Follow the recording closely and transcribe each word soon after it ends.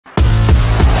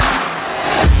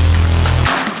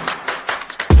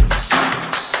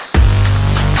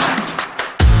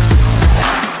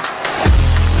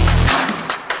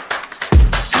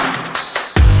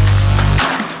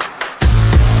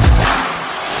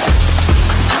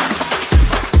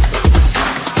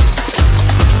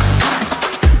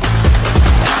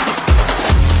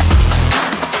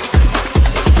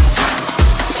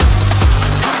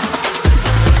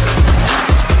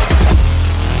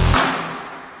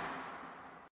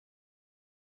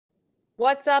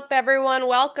What's up, everyone?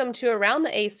 Welcome to Around the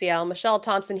ACL. Michelle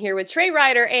Thompson here with Trey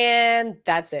Ryder, and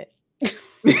that's it.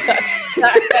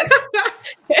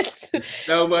 It's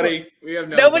Nobody. We have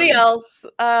nobody else.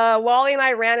 Wally and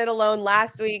I ran it alone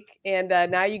last week, and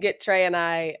now you get Trey and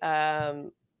I. I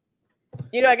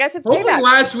guess it's hopefully payback.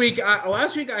 last week.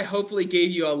 I hopefully gave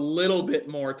you a little bit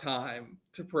more time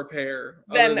to prepare.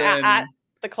 Than at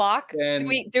the clock. Do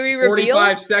we reveal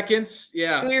 45 seconds?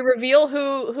 Yeah. Do we reveal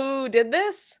who did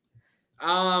this?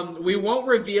 We won't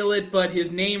reveal it, but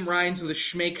his name rhymes with a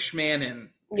Schmake Schmanin.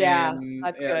 Yeah,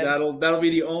 that's good. That'll be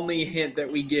the only hint that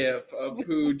we give of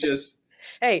who just.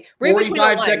 Hey,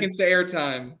 45 seconds to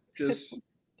airtime, just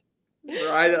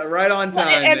right on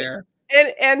time there.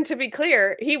 And to be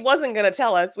clear, he wasn't going to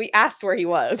tell us. We asked where he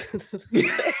was. So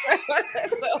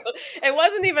it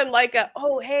wasn't even like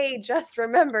oh, hey, just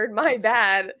remembered, my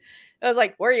bad. I was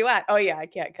like, where are you at? Oh, yeah, I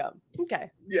can't come.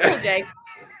 Okay. Yeah. Cool, Jake.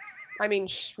 I mean,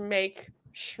 Schmake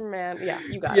Schman. Yeah,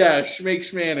 you got it. Yeah, Schmake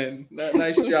Schmanin.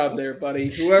 Nice job there, buddy.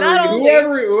 Whoever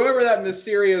that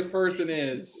mysterious person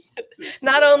is.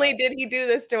 Not only did he do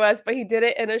this to us, but he did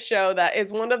it in a show that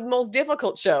is one of the most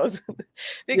difficult shows.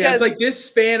 Because it's like this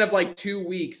span of like 2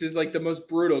 weeks is like the most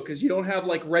brutal because you don't have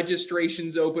like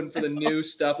registrations open for the new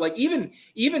stuff. Like even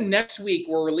next week,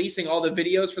 we're releasing all the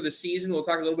videos for the season. We'll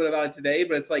talk a little bit about it today,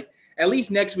 but it's like at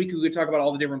least next week we could talk about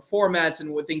all the different formats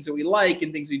and what things that we like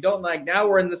and things we don't like. Now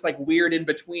we're in this like weird in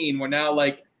between where now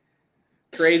like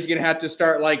Trey's going to have to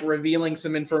start like revealing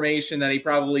some information that he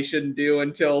probably shouldn't do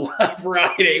until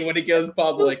Friday when it goes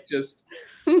public. Just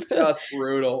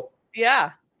brutal.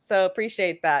 Yeah. So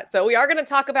appreciate that. So we are going to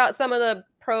talk about some of the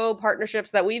pro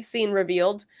partnerships that we've seen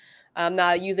revealed,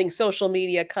 using social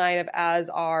media kind of as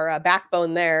our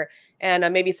backbone there, and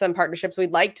maybe some partnerships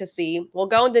we'd like to see. We'll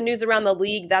go into news around the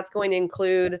league. That's going to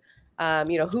include,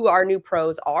 who our new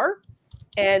pros are.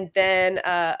 And then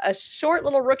a short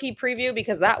little rookie preview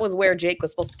because that was where Jake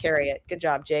was supposed to carry it. Good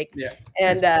job, Jake. Yeah.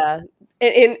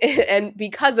 And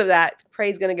because of that,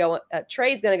 Trey's going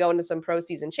to go into some pro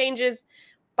season changes,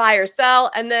 buy or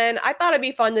sell. And then I thought it'd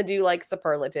be fun to do like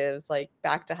superlatives, like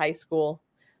back to high school.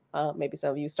 Maybe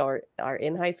some of you still are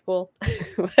in high school,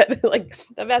 but like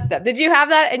the best stuff. Did you have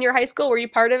that in your high school? Were you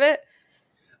part of it?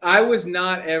 I was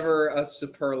not ever a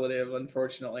superlative,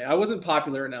 unfortunately. I wasn't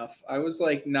popular enough. I was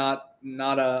like I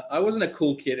wasn't a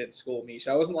cool kid at school, Meesh.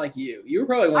 I wasn't like you. You were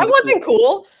probably one of the wasn't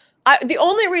cool. The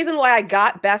only reason why I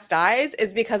got best eyes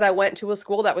is because I went to a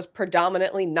school that was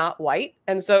predominantly not white.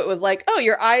 And so it was like, oh,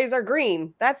 your eyes are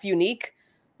green. That's unique.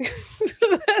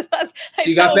 So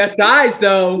you got best eyes,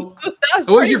 though.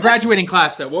 What was your graduating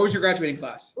class, though? What was your graduating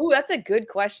class? Ooh, that's a good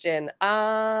question.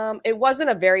 It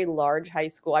wasn't a very large high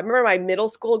school. I remember my middle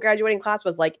school graduating class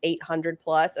was like 800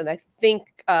 plus. And I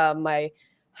think my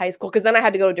high school, because then I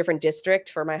had to go to a different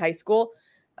district for my high school.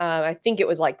 I think it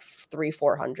was like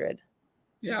 300-400.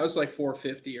 Yeah, it was like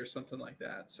 450 or something like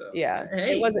that. So yeah,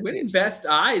 hey, winning best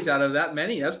eyes out of that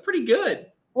many, that's pretty good.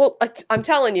 Well, I'm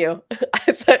telling you.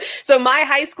 So my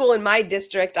high school in my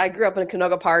district, I grew up in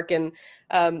Canoga Park, and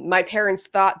my parents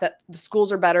thought that the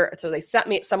schools are better, so they sent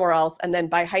me somewhere else. And then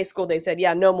by high school, they said,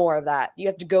 yeah, no more of that. You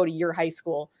have to go to your high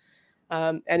school.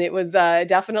 And it was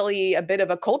definitely a bit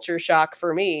of a culture shock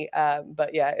for me.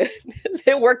 But yeah,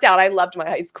 it worked out. I loved my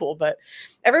high school, but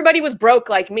everybody was broke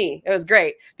like me. It was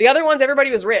great. The other ones,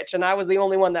 everybody was rich, and I was the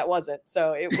only one that wasn't.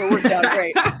 So it worked out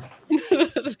great.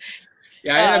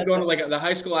 Yeah, I ended up going to like the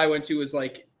high school I went to was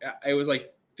like, it was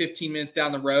like 15 minutes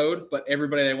down the road, but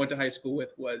everybody that I went to high school with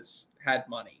had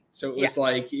money. So it was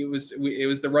like, it was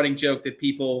the running joke that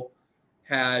people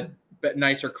had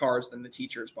nicer cars than the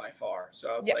teachers by far. So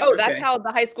I was like, okay. That's how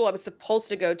the high school I was supposed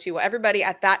to go to. Everybody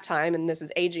at that time, and this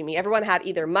is aging me, everyone had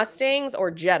either Mustangs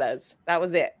or Jettas. That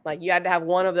was it. Like you had to have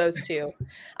one of those two.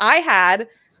 I had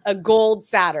a gold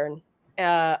Saturn,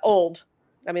 old.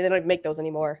 I mean, they don't make those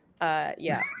anymore.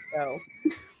 Yeah. So,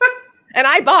 and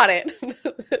I bought it.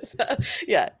 So,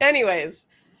 yeah. Anyways,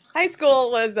 high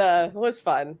school was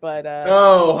fun, but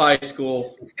high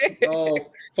school.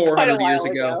 400 years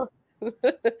ago.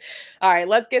 All right,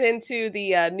 let's get into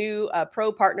the new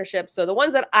pro partnerships. So the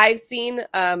ones that I've seen,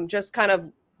 just kind of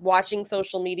watching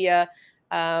social media.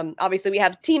 Obviously, we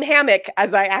have Team Hammock,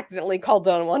 as I accidentally called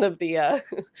on one of the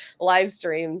live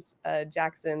streams.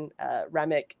 Jackson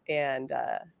Remick and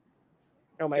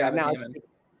oh my Gavin God! Hammond.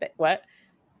 What?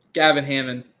 Gavin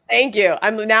Hammond. Thank you.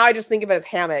 I just think of it as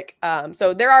Hammock.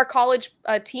 So they're our college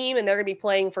team, and they're going to be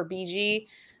playing for BG.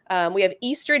 We have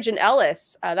Eastridge and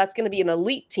Ellis. That's going to be an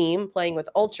elite team playing with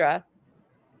Ultra.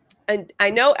 And I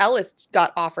know Ellis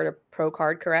got offered a pro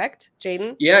card, correct,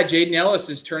 Jaden? Yeah, Jaden Ellis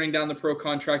is turning down the pro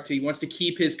contract. He wants to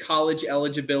keep his college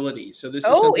eligibility. So this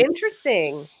is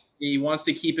interesting. He wants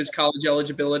to keep his college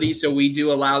eligibility, so we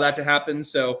do allow that to happen.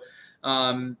 So,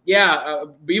 yeah,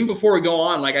 even before we go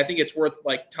on, like I think it's worth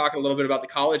like talking a little bit about the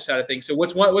college side of things. So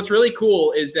what's really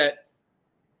cool is that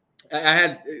I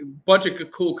had a bunch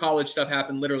of cool college stuff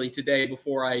happen literally today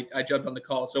before I jumped on the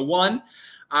call. So one,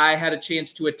 I had a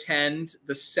chance to attend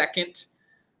the second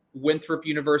Winthrop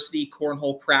University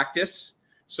cornhole practice.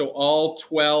 So all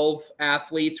 12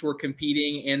 athletes were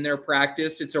competing in their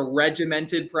practice. It's a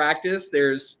regimented practice. They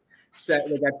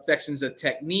got sections of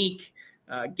technique,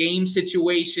 game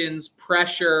situations,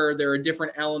 pressure. There are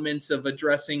different elements of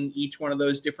addressing each one of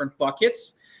those different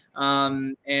buckets.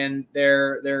 And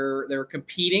they're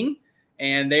competing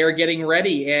and they are getting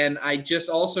ready. And I just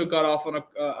also got off on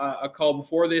a call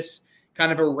before this,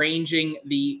 kind of arranging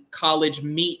the college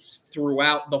meets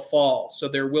throughout the fall. So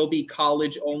there will be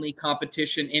college only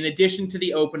competition in addition to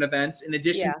the open events, in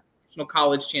addition to the National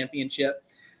College Championship.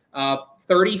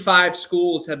 35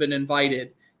 schools have been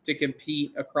invited to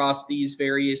compete across these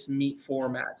various meet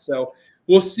formats. So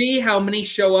we'll see how many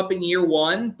show up in year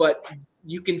one, but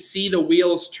you can see the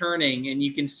wheels turning and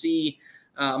you can see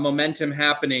momentum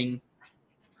happening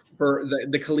for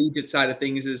the collegiate side of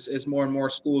things as more and more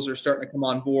schools are starting to come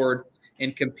on board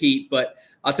and compete. But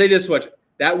I'll tell you this much,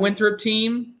 that Winthrop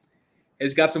team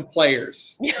has got some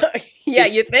players. Yeah,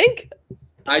 you think?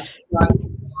 I watched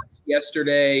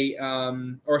yesterday,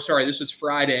 or sorry, this was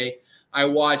Friday. I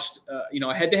watched,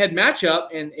 a head-to-head matchup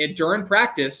and during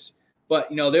practice, but,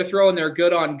 they're throwing their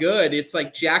good on good. It's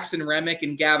like Jackson Remick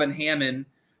and Gavin Hammond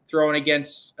throwing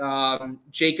against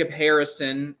Jacob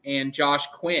Harrison and Josh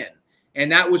Quinn. And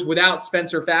that was without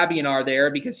Spencer Fabianar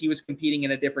there because he was competing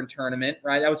in a different tournament,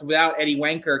 right? That was without Eddie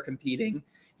Wenker competing.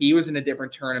 He was in a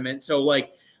different tournament. So,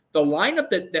 like, the lineup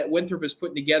that Winthrop is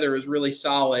putting together is really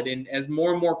solid. And as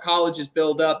more and more colleges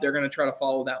build up, they're going to try to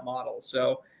follow that model.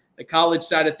 So the college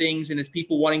side of things, and as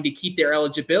people wanting to keep their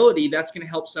eligibility, that's going to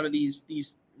help some of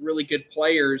these really good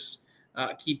players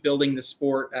keep building the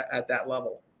sport at that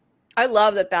level. I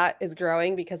love that is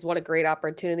growing because what a great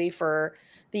opportunity for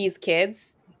these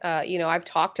kids. I've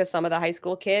talked to some of the high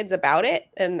school kids about it,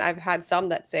 and I've had some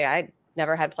that say I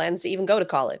never had plans to even go to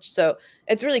college. So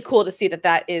it's really cool to see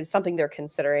that is something they're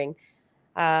considering.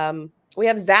 We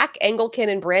have Zach Engelken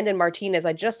and Brandon Martinez.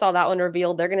 I just saw that one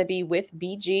revealed. They're going to be with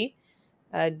BG.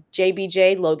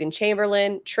 JBJ, Logan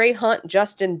Chamberlain, Trey Hunt,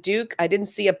 Justin Duke. I didn't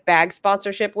see a bag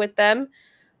sponsorship with them.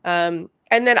 And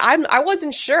then I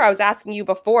wasn't sure. I was asking you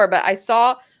before, but I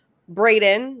saw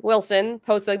Braden Wilson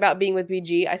post something about being with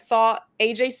BG. I saw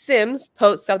AJ Sims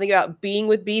post something about being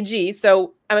with BG.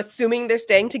 So I'm assuming they're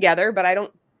staying together, but I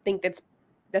don't think that's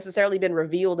necessarily been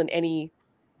revealed in any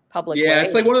public way. Yeah,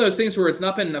 it's like one of those things where it's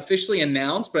not been officially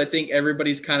announced, but I think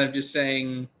everybody's kind of just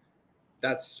saying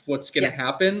that's what's going to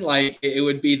happen. Like it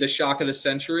would be the shock of the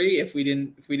century if we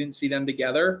didn't see them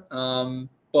together.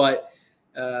 But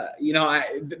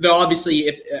they'll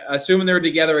obviously, assuming they're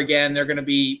together again, they're going to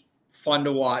be fun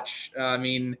to watch. I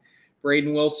mean,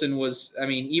 Braden Wilson was,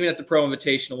 even at the Pro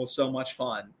Invitational was so much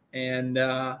fun. And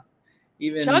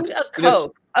even chugged a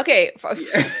Coke. Okay,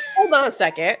 hold on a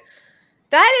second.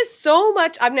 That is so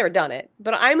much. I've never done it,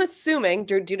 but I'm assuming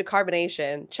due to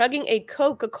carbonation, chugging a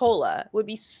Coca-Cola would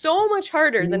be so much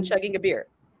harder than chugging a beer.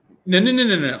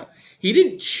 No. He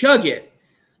didn't chug it.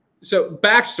 So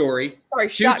backstory, Sorry,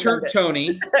 Two Turnt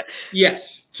Tony.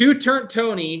 Yes. Two Turnt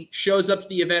Tony shows up to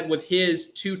the event with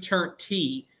his Two Turnt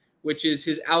tea, which is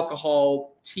his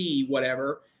alcohol tea,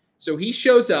 whatever. So he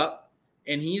shows up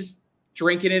and he's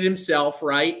drinking it himself,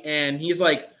 right? And he's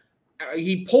like,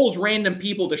 he pulls random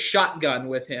people to shotgun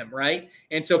with him, right?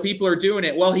 And so people are doing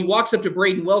it. Well, he walks up to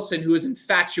Braden Wilson, who is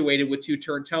infatuated with Two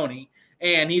Turnt Tony.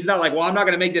 And he's not like, well, I'm not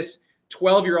going to make this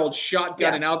 12-year-old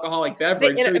shotgun an alcoholic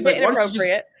beverage. So he's like,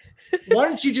 why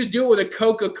don't you just do it with a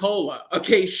Coca-Cola?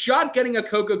 Okay, shotgunning a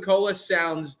Coca-Cola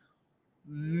sounds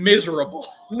miserable.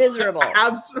 Miserable.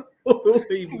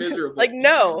 Absolutely miserable. Like,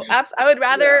 no. I would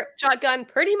rather shotgun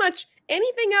pretty much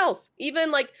anything else, even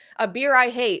like a beer I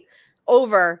hate,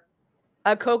 over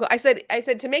a Coca. I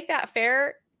said to make that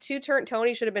fair, Two Turnt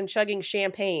Tony should have been chugging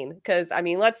champagne because,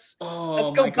 let's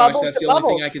go my gosh, that's the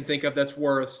only thing I can think of that's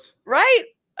worse. Right?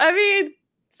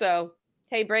 So,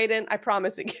 hey, Braden, I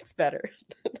promise it gets better.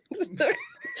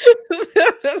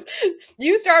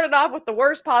 You started off with the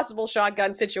worst possible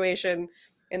shotgun situation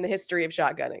in the history of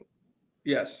shotgunning.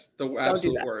 Yes, the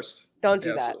absolute worst. Don't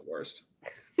do that. Worst.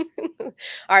 All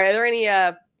right. Are there any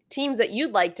teams that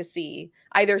you'd like to see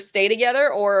either stay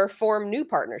together or form new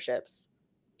partnerships?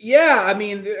 Yeah, I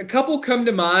mean, a couple come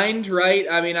to mind, right?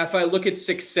 I mean, if I look at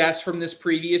success from this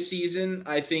previous season,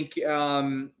 I think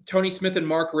Tony Smith and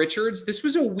Mark Richards, this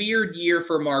was a weird year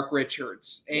for Mark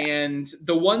Richards. Yeah. And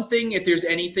the one thing, if there's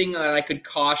anything that I could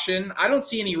caution, I don't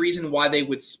see any reason why they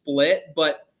would split,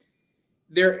 but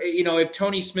there, you know, if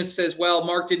Tony Smith says, well,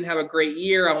 Mark didn't have a great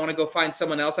year, I want to go find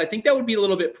someone else, I think that would be a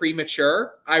little bit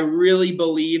premature. I really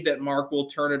believe that Mark will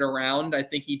turn it around. I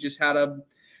think he just had an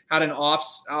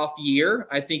off year.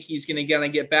 I think he's going to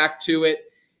get back to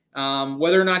it.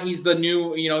 Whether or not he's the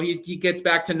new, you know, he gets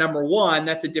back to number one,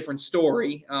 that's a different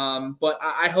story. But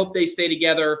I hope they stay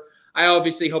together. I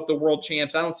obviously hope the world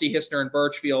champs. I don't see Hissner and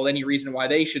Birchfield any reason why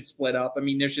they should split up. I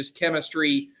mean, there's just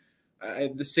chemistry.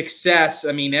 The success,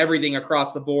 I mean, everything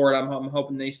across the board. I'm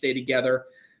hoping they stay together.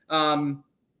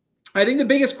 I think the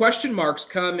biggest question marks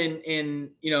come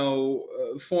in you know,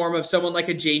 form of someone like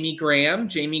a Jamie Graham.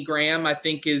 Jamie Graham, I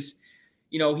think, is,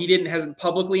 you know, hasn't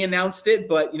publicly announced it,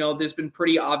 but, you know, there's been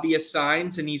pretty obvious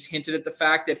signs, and he's hinted at the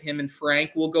fact that him and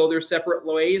Frank will go their separate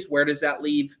ways. Where does that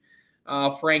leave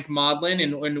Frank Modlin,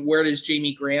 and where does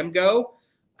Jamie Graham go?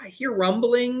 I hear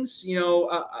rumblings, you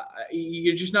know,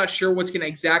 you're just not sure what's going to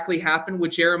exactly happen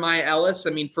with Jeremiah Ellis. I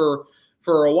mean, for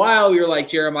a while, you're like,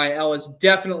 Jeremiah Ellis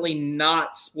definitely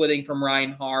not splitting from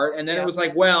Reinhardt. And then It was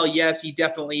like, well, yes, he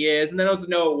definitely is. And then it was,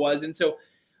 no, it wasn't. So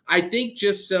I think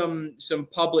just some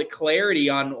public clarity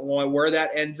on where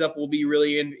that ends up will be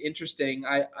really interesting.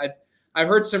 I've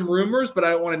heard some rumors, but I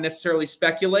don't want to necessarily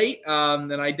speculate.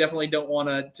 And I definitely don't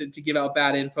want to give out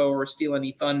bad info or steal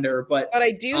any thunder. But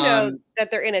I do know that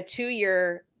they're in a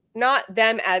 2-year, not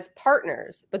them as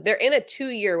partners, but they're in a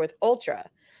 2-year with Ultra.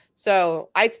 So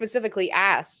I specifically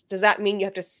asked, does that mean you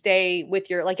have to stay with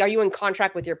your, like, are you in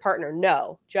contract with your partner?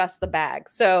 No, just the bag.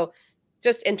 So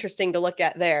just interesting to look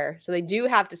at there. So they do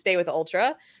have to stay with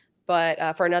Ultra,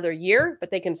 but for another year,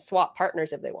 but they can swap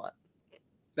partners if they want.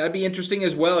 That'd be interesting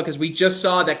as well, because we just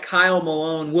saw that Kyle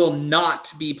Malone will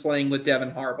not be playing with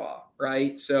Devin Harbaugh,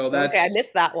 right? So that's okay. I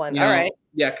missed that one. You know, all right.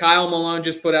 Yeah, Kyle Malone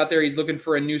just put out there he's looking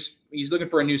for a new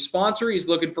sponsor. He's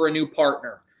looking for a new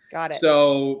partner. Got it.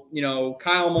 So, you know,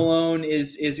 Kyle Malone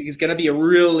is going to be a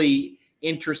really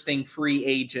interesting free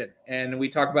agent. And we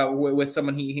talk about with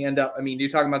someone he end up. I mean, you're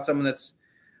talking about someone that's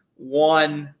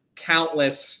won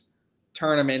countless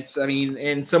tournaments. I mean,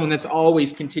 and someone that's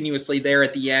always continuously there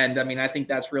at the end. I mean, I think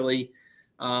that's really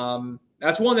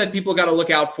that's one that people got to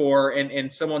look out for,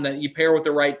 and someone that you pair with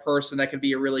the right person that could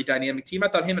be a really dynamic team. I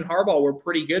thought him and Harbaugh were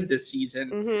pretty good this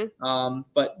season,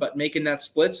 but making that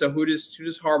split. So who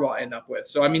does Harbaugh end up with?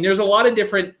 So I mean, there's a lot of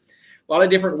different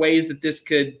ways that this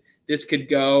could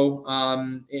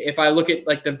go. If I look at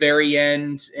like the very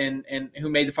end and who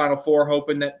made the Final Four,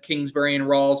 hoping that Kingsbury and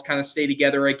Rawls kind of stay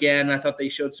together again. I thought they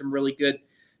showed some really good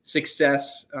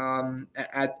success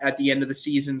at the end of the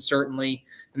season, certainly,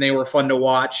 and they were fun to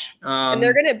watch. And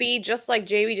they're going to be just like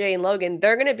JBJ and Logan.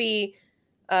 They're going to be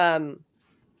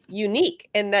unique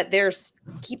in that they're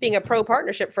keeping a pro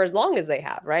partnership for as long as they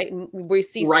have, right? We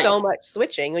see so much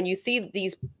switching. When you see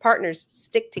these partners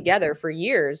stick together for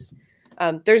years,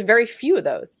 there's very few of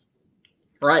those.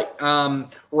 Right.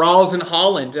 Rawls and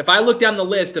Holland. If I look down the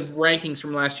list of rankings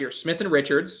from last year, Smith and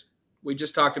Richards, we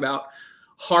just talked about,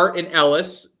 Hart and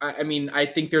Ellis. I mean, I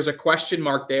think there's a question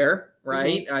mark there,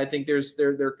 right? I think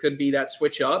there could be that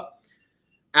switch up.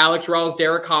 Alex Rawls,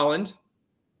 Derek Holland.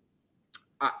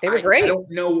 They were great. I don't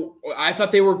know. I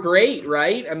thought they were great,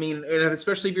 right? I mean,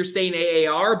 especially if you're staying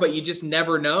AAR, but you just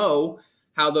never know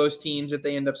how those teams, if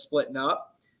they end up splitting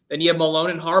up. Then you have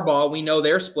Malone and Harbaugh. We know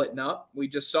they're splitting up. We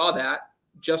just saw that.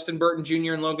 Justin Burton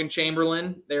Jr. and Logan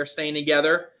Chamberlain, they're staying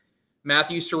together.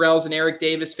 Matthew Sorrells and Eric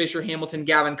Davis, Fisher Hamilton,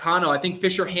 Gavin Cano. I think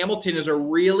Fisher Hamilton is a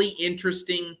really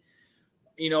interesting,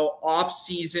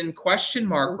 off-season question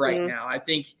mark right now. I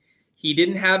think he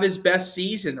didn't have his best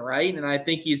season, right? And I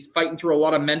think he's fighting through a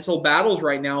lot of mental battles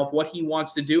right now of what he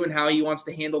wants to do and how he wants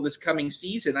to handle this coming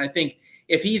season. I think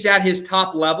if he's at his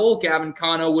top level, Gavin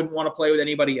Cano wouldn't want to play with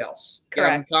anybody else.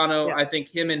 Correct. Gavin Cano, I think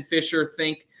him and Fisher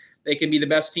think they can be the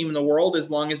best team in the world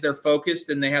as long as they're focused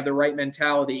and they have the right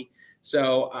mentality.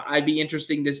 So I'd be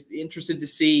interested to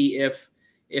see if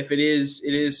it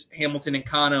is Hamilton and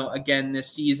Cano again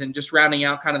this season, just rounding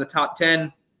out kind of the top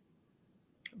 10.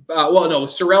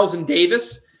 Sorrells and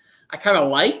Davis, I kind of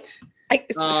liked.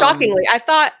 Shockingly, I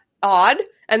thought odd,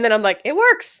 and then I'm like, it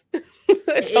works.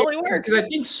 It totally works. Because I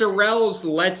think Sorrells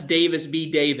lets Davis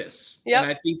be Davis. Yep.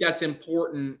 And I think that's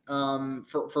important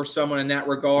for someone in that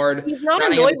regard. He's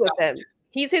not annoyed with him.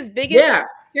 He's his biggest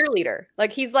cheerleader.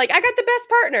 Like, he's like, I got the best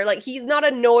partner. Like, he's not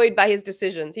annoyed by his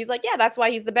decisions. He's like, yeah, that's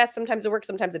why he's the best. Sometimes it works,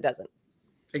 sometimes it doesn't.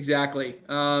 Exactly.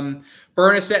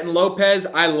 Bernasette and Lopez,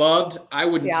 I loved. I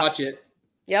wouldn't touch it.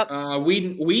 Yep.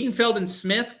 Wiedenfeld and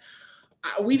Smith.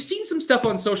 We've seen some stuff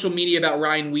on social media about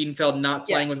Ryan Wiedenfeld not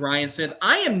playing with Ryan Smith.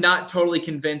 I am not totally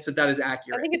convinced that that is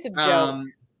accurate. I think it's a joke.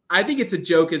 I think it's a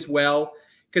joke as well,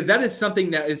 because that is something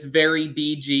that is very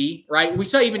BG, right? We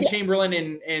saw even Chamberlain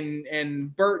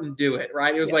and Burton do it,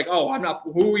 right? It was like, oh,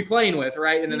 who are we playing with,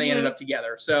 right? And then they ended up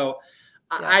together. So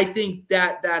I think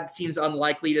that seems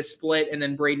unlikely to split. And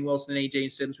then Braden Wilson and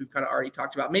AJ Sims, we've kind of already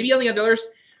talked about. Maybe on the others,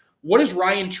 what does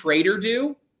Ryan Trader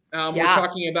do? We're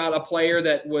talking about a player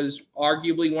that was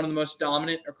arguably one of the most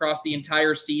dominant across the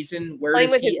entire season. Where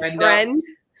does he end up?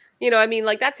 You know, I mean,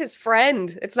 like, that's his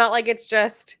friend. It's not like it's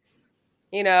just,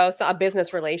 you know, it's not a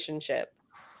business relationship.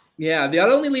 Yeah, that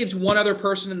only leaves one other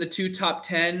person in the 2 top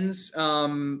 10s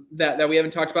that we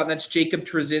haven't talked about, and that's Jacob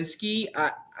Trzynski.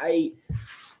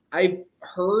 I've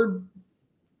heard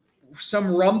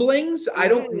some rumblings. I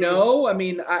don't know. I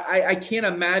mean, I can't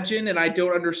imagine, and I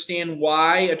don't understand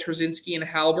why a Trzynski and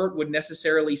Halbert would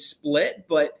necessarily split,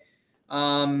 but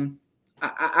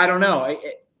I don't know.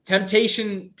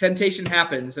 Temptation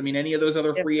happens. I mean, any of those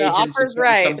other free agents, if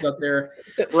something comes up there,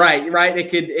 right,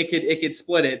 it could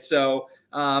split it. So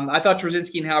I thought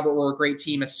Trzynski and Halbert were a great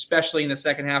team, especially in the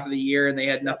second half of the year, and they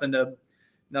had nothing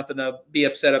to be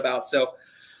upset about. So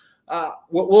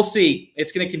we'll see.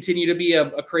 It's going to continue to be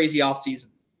a crazy offseason.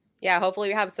 Yeah, hopefully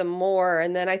we have some more.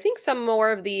 And then I think some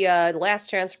more of the last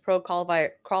chance pro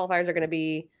qualifiers are going to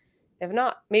be, if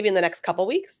not, maybe in the next couple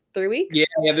weeks, 3 weeks.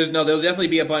 Yeah, there'll definitely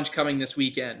be a bunch coming this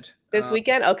weekend. This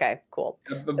weekend? Okay, cool.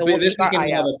 So this weekend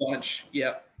we'll have a bunch.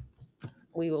 Yeah.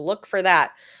 We will look for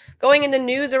that. Going into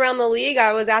news around the league,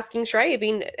 I was asking Trey if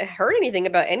he heard anything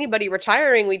about anybody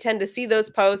retiring. We tend to see those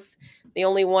posts. The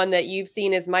only one that you've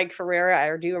seen is Mike Ferreira.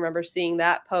 I do remember seeing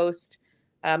that post.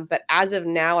 But as of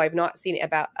now, I've not seen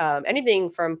about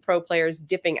anything from pro players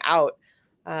dipping out.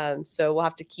 So we'll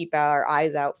have to keep our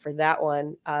eyes out for that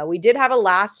one. We did have a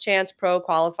last chance pro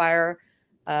qualifier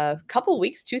a couple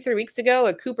weeks, 2-3 weeks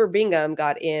ago. Cooper Bingham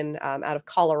got in out of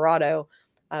Colorado.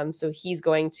 So he's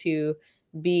going to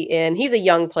be in. He's a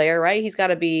young player, right? He's got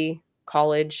to be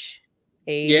college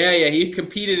age. Yeah. He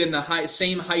competed in the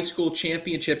same high school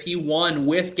championship. He won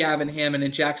with Gavin Hammond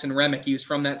and Jackson Remick. He was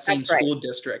from that same school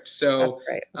district. So,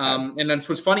 and that's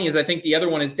what's funny is I think the other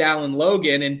one is Dallin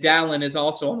Logan, and Dallin is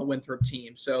also on the Winthrop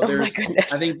team. So there's,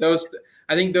 I think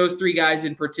those 3 guys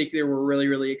in particular were really,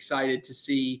 really excited to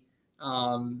see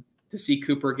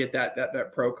Cooper get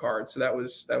that pro card. So that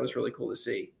was really cool to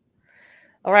see.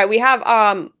 All right, we have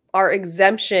our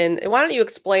exemption. Why don't you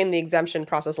explain the exemption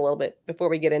process a little bit before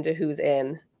we get into who's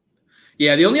in?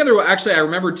 Yeah, the only other, actually, I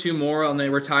remember 2 more on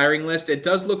the retiring list. It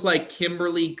does look like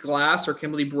Kimberly Glass or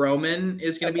Kimberly Broman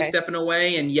is going to be stepping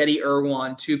away, and Yeti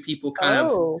Irwan, 2 people kind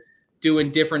of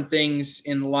doing different things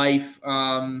in life,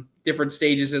 different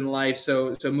stages in life.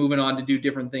 So moving on to do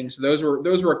different things. So those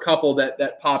were a couple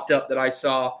that popped up that I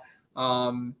saw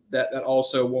that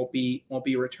also won't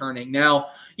be returning. Now,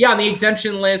 on the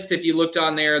exemption list, if you looked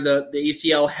on there, the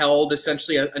ACL held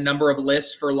essentially a number of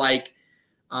lists for like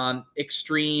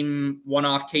extreme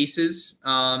one-off cases.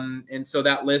 And so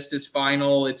that list is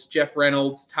final. It's Jeff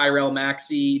Reynolds, Tyrell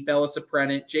Maxey, Bella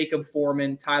Soprenet, Jacob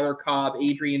Foreman, Tyler Cobb,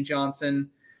 Adrian Johnson,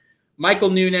 Michael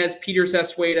Nunez, Peter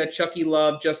Sesweda, Chucky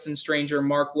Love, Justin Stranger,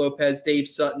 Mark Lopez, Dave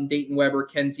Sutton, Dayton Weber,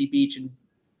 Kenzie Beach, and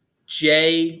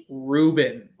Jay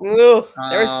Rubin. Ooh,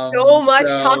 there's so much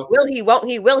talk. Will he? Won't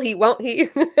he? Will he? Won't he?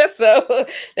 So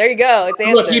there you go. It's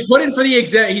answered. Look, he put in for the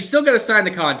exam. He's still got to sign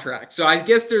the contract. So I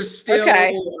guess there's still.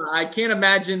 I can't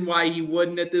imagine why he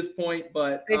wouldn't at this point.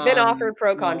 But they've been offered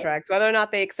pro contracts. Whether or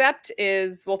not they accept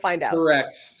we'll find out.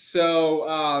 Correct. So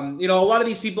a lot of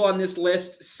these people on this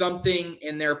list, something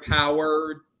in their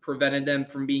power prevented them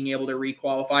from being able to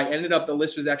requalify. The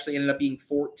list ended up being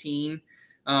 14.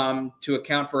 To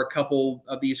account for a couple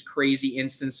of these crazy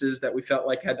instances that we felt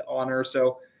like had to honor.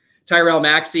 So Tyrell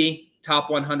Maxey, top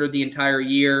 100 the entire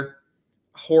year.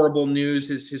 Horrible news.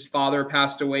 His father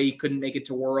passed away. He couldn't make it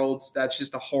to Worlds. That's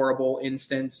just a horrible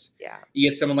instance. Yeah. You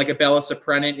get someone like a Bella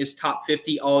Soprenet is top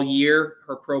 50 all year.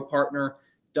 Her pro partner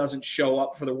doesn't show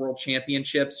up for the World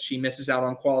Championships. She misses out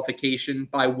on qualification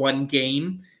by 1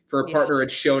 game. If her partner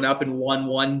had shown up and won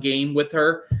 1 game with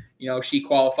her, she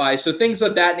qualifies. So things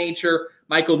of that nature.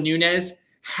 Michael Nunez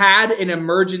had an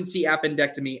emergency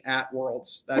appendectomy at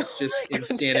Worlds. That's just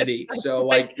insanity. So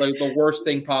like the worst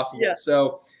thing possible. Yeah.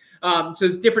 So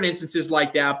different instances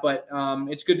like that, but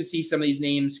it's good to see some of these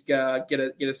names get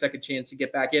a second chance to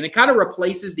get back in. It kind of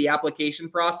replaces the application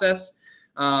process.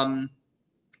 The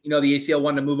ACL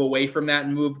wanted to move away from that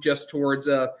and move just towards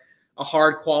a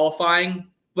hard qualifying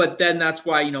But then that's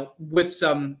why, with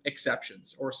some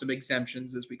exceptions or some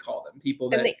exemptions, as we call them, people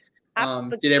that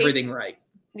did everything right.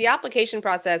 The application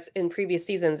process in previous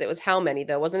seasons, it was how many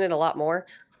though? Wasn't it a lot more?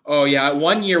 Oh yeah,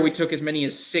 one year we took as many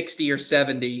as 60 or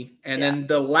 70, and then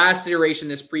the last iteration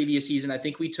this previous season, I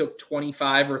think we took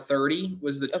 25 or 30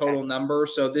 was the total number.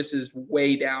 So this is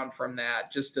way down from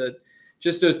that, just to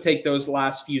take those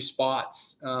last few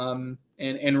spots, and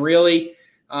really,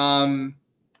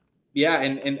 yeah,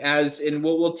 and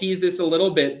we'll tease this a little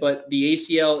bit, but the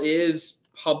ACL is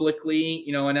publicly,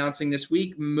 announcing this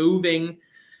week moving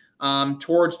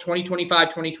towards 2025,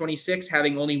 2026,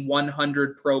 having only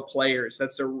 100 pro players.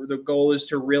 That's the goal, is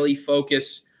to really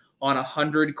focus on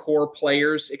 100 core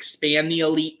players, expand the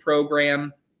elite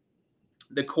program,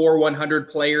 the core 100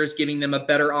 players, giving them a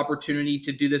better opportunity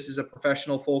to do this as a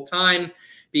professional full-time,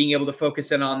 being able to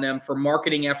focus in on them for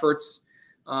marketing efforts.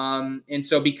 And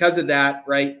so because of that,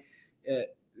 right,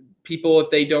 people,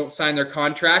 if they don't sign their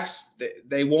contracts,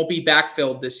 they won't be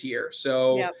backfilled this year.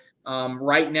 So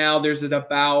right now there's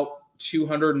about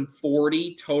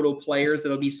 240 total players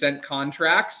that'll be sent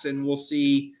contracts, and we'll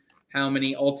see how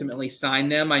many ultimately sign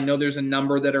them. I know there's a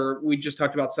number we just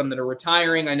talked about some that are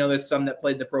retiring. I know there's some that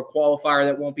played the pro qualifier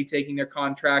that won't be taking their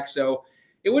contract. So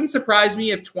it wouldn't surprise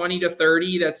me if 20 to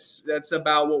 30, that's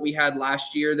about what we had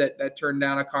last year that turned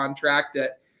down a contract,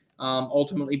 that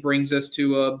ultimately brings us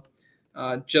to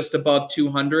just above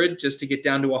 200, just to get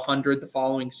down to 100 the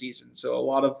following season. So a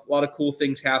lot of cool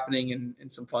things happening in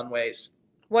some fun ways.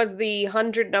 Was the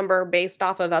 100 number based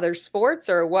off of other sports,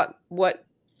 or what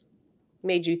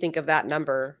made you think of that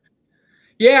number?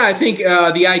 Yeah, I think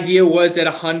the idea was at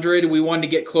 100, we wanted to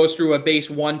get close to a base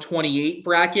 128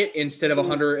 bracket instead of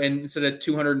 100 and instead of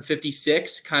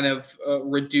 256, kind of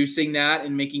reducing that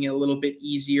and making it a little bit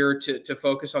easier to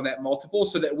focus on that multiple,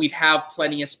 so that we'd have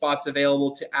plenty of spots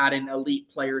available to add in elite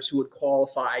players who would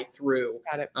qualify through.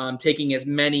 Got it. Taking as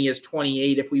many as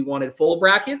 28 if we wanted full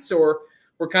brackets, or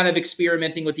we're kind of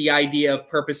experimenting with the idea of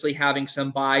purposely having some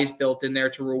buys built in there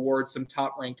to reward some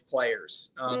top-ranked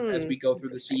players as we go through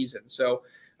the season. So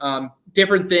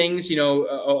different things,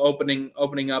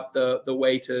 opening up the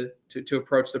way to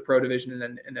approach the pro division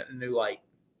in a new light.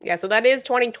 Yeah, so that is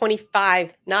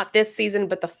 2025, not this season,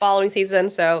 but the following season.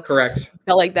 So correct. I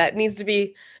feel like that needs to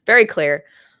be very clear.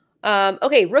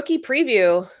 Okay, rookie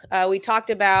preview. We talked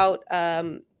about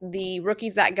the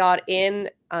rookies that got in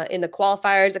the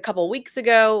qualifiers a couple weeks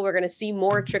ago. We're going to see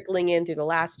more trickling in through the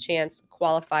last chance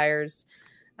qualifiers.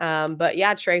 But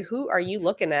yeah, Trey, who are you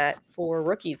looking at for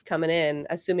rookies coming in,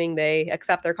 assuming they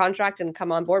accept their contract and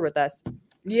come on board with us?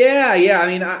 Yeah. I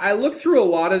mean, I looked through a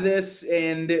lot of this,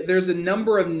 and there's a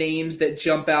number of names that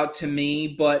jump out to me,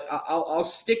 but I'll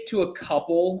stick to a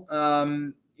couple.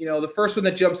 The first one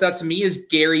that jumps out to me is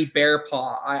Gary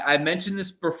Bearpaw. I mentioned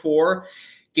this before.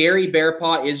 Gary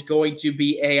Bearpaw is going to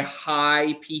be a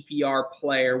high PPR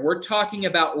player. We're talking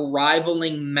about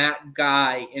rivaling Matt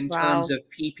Guy in terms of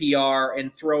PPR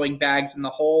and throwing bags in the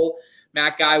hole.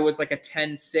 Matt Guy was like a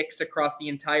 10-6 across the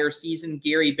entire season.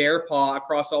 Gary Bearpaw,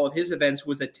 across all of his events,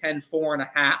 was a 10-4.5.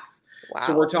 Wow.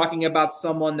 So we're talking about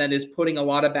someone that is putting a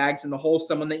lot of bags in the hole,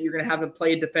 someone that you're going to have to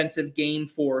play a defensive game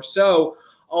for. So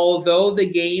although the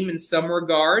game in some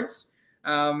regards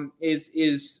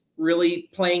is really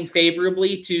playing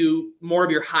favorably to more of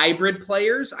your hybrid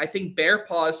players, I think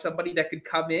Bearpaw is somebody that could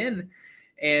come in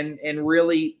and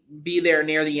really be there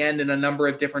near the end in a number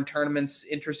of different tournaments.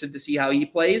 Interested to see how he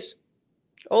plays.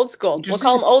 Old school. We'll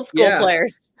call them old school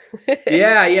players.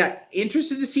 Yeah.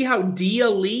 Interested to see how Dia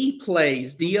Lee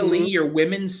plays. Dia Lee, your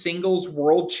women's singles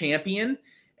world champion.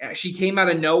 She came out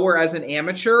of nowhere as an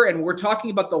amateur, and we're talking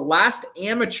about the last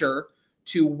amateur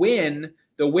to win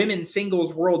the women's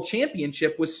singles world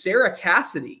championship was Sarah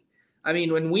Cassidy. I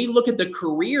mean, when we look at the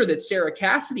career that Sarah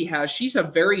Cassidy has, she's a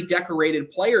very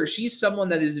decorated player. She's someone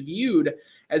that is viewed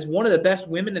as one of the best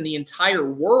women in the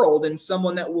entire world, and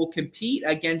someone that will compete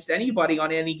against anybody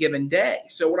on any given day.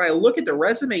 So when I look at the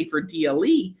resume for Dia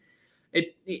Lee,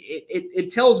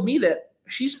 it tells me that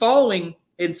she's following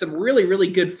in some really, really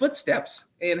good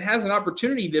footsteps and has an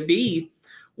opportunity to be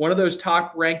one of those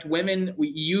top-ranked women.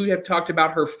 You have talked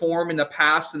about her form in the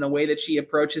past and the way that she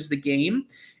approaches the game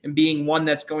and being one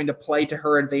that's going to play to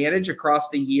her advantage across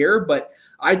the year. But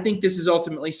I think this is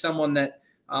ultimately someone that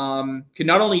can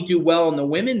not only do well in the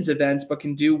women's events, but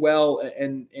can do well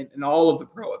in all of the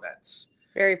pro events.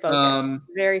 Very focused.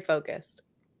 Very focused.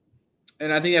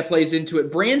 And I think that plays into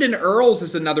it. Brandon Earls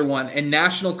is another one, and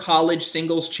national college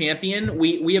singles champion.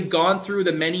 We have gone through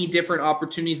the many different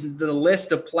opportunities, the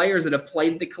list of players that have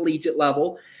played at the collegiate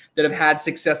level that have had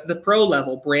success at the pro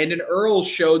level. Brandon Earls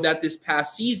showed that this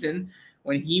past season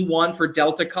when he won for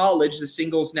Delta College the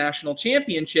singles national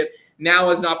championship, now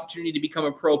has an opportunity to become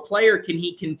a pro player. Can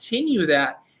he continue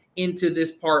that into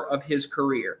this part of his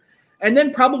career? And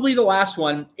then probably the last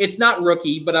one, it's not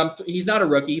rookie, but he's not a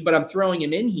rookie, but I'm throwing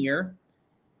him in here.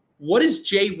 What does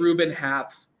Jay Rubin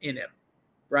have in him,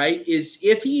 right? Is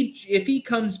if he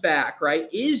comes back,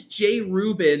 right? Is Jay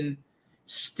Rubin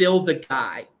still the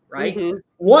guy, right? Mm-hmm.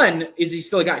 One, is he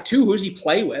still a guy? Two, who's he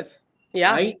play with?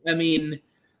 Yeah. Right? I mean,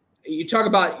 you talk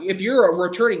about if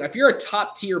you're a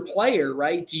top tier player,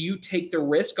 right? Do you take the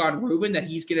risk on Rubin that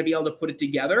he's going to be able to put it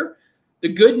together? The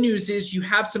good news is you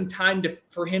have some time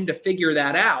for him to figure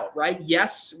that out, right?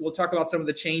 Yes, we'll talk about some of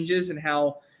the changes and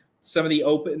how some of the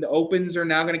opens are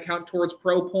now going to count towards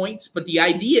pro points. But the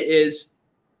idea is,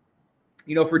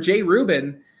 for Jay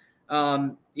Rubin,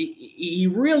 he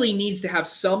really needs to have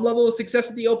some level of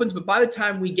success at the opens. But by the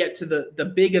time we get to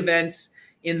the big events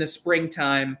in the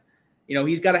springtime,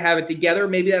 he's got to have it together.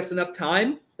 Maybe that's enough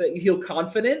time that you feel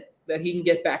confident that he can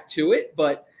get back to it.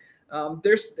 But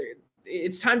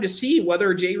it's time to see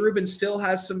whether Jay Rubin still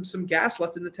has some gas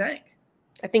left in the tank.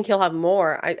 I think he'll have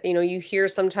more. You hear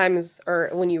sometimes, or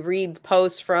when you read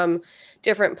posts from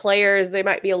different players, they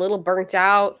might be a little burnt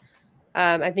out.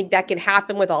 I think that can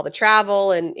happen with all the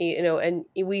travel, and and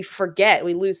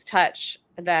we lose touch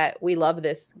that we love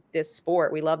this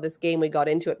sport. We love this game. We got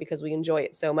into it because we enjoy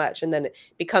it so much, and then it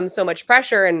becomes so much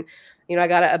pressure. And I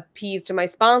got to appease to my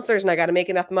sponsors, and I got to make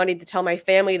enough money to tell my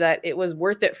family that it was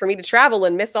worth it for me to travel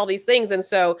and miss all these things. And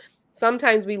so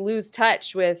sometimes we lose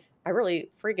touch with, I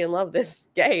really freaking love this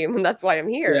game, and that's why I'm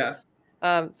here.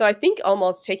 Yeah. So I think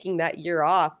almost taking that year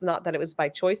off, not that it was by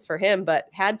choice for him, but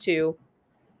had to,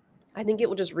 I think it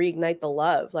will just reignite the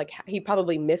love. Like, he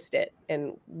probably missed it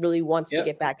and really wants to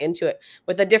get back into it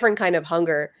with a different kind of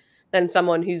hunger than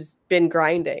someone who's been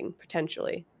grinding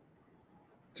potentially.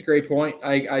 It's a great point.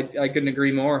 I couldn't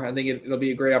agree more. I think it'll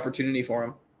be a great opportunity for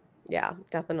him. Yeah,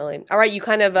 definitely. All right. You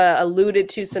kind of alluded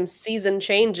to some season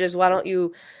changes. Why don't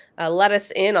you let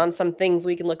us in on some things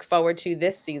we can look forward to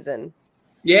this season?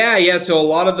 Yeah. So a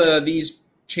lot of these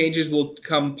changes will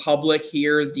come public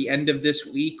here at the end of this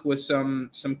week with some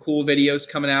cool videos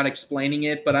coming out explaining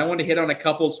it. But I want to hit on a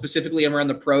couple specifically around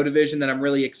the pro division that I'm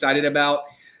really excited about.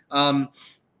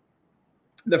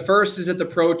 The first is that the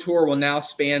Pro Tour will now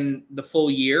span the full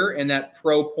year, and that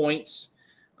pro points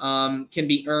can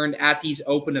be earned at these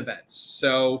open events.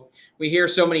 So we hear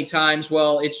so many times,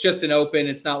 well, it's just an open,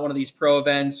 it's not one of these pro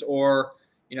events, or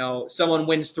someone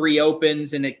wins 3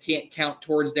 opens and it can't count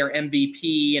towards their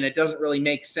MVP and it doesn't really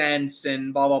make sense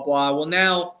and blah, blah, blah. Well,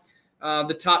 now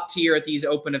the top tier at these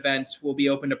open events will be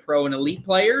open to pro and elite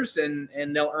players,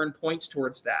 and they'll earn points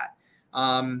towards that.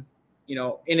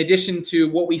 In addition to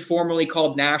what we formerly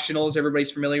called nationals,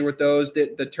 everybody's familiar with those,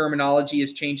 the terminology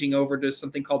is changing over to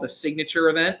something called a signature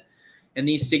event. And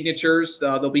these signatures,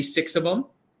 there'll be 6 of them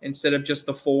instead of just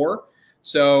the 4.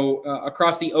 So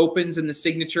across the opens and the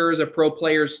signatures, a pro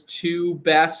player's 2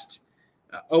 best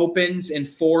opens and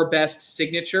 4 best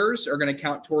signatures are going to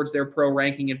count towards their pro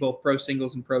ranking in both pro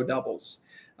singles and pro doubles.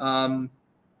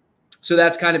 So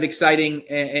that's kind of exciting.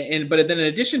 But then in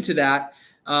addition to that,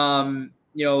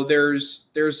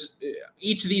 there's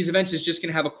each of these events is just going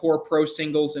to have a core pro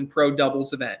singles and pro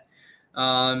doubles event.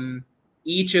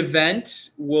 Each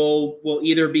event will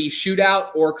either be shootout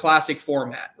or classic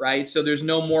format, right? So there's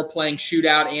no more playing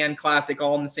shootout and classic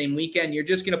all in the same weekend. You're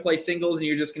just going to play singles and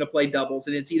you're just going to play doubles,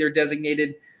 and it's either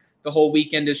designated the whole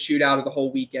weekend as shootout or the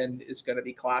whole weekend is going to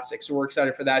be classic. So we're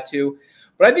excited for that too.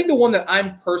 But I think the one that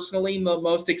I'm personally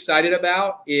most excited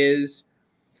about is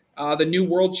the new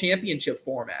World Championship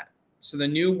format. So the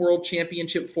new World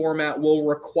Championship format will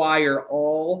require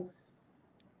all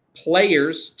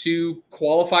players to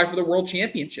qualify for the World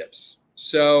Championships.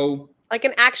 So like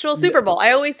an actual Super Bowl.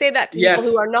 I always say that to yes.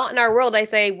 people who are not in our world. I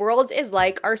say Worlds is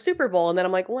like our Super Bowl. And then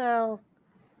I'm like, well,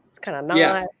 it's kind of not.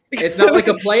 Yeah. It's not like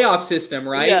a playoff system,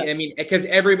 right? Yeah. I mean, because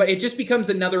it just becomes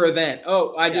another event.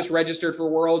 Oh, I just registered for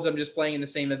Worlds. I'm just playing in the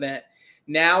same event.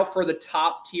 Now for the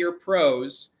top tier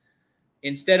pros,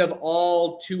 instead of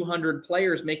all 200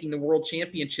 players making the World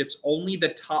Championships, only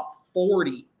the top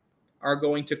 40 are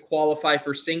going to qualify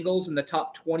for singles, and the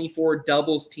top 24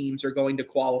 doubles teams are going to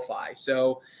qualify.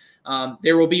 So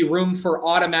there will be room for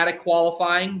automatic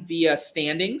qualifying via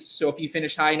standings. So if you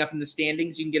finish high enough in the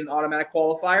standings, you can get an automatic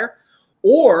qualifier.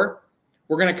 Or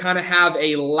we're going to kind of have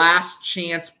a last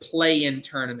chance play-in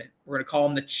tournament. We're going to call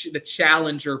them the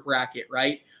challenger bracket,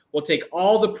 right? We'll take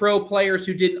all the pro players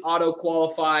who didn't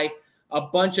auto-qualify, a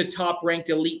bunch of top-ranked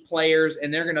elite players,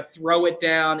 and they're going to throw it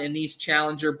down in these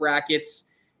challenger brackets.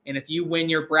 And if you win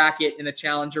your bracket in the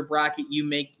challenger bracket,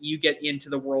 you get into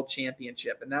the world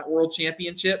championship. And that world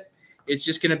championship is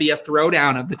just going to be a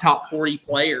throwdown of the top 40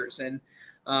 players. And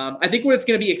I think what it's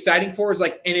going to be exciting for is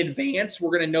like in advance,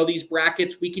 we're going to know these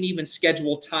brackets. We can even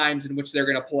schedule times in which they're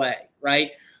going to play,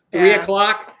 right? 3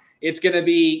 o'clock, it's going to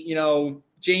be,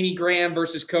 Jamie Graham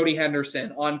versus Cody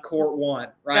Henderson on court 1,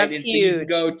 right? That's and huge. So you can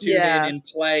go tune in and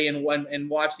play and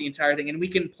watch the entire thing. And we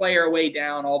can play our way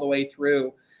down all the way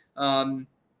through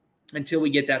until we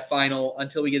get that final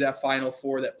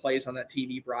 4 that plays on that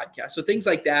TV broadcast. So things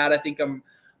like that, I think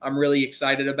I'm really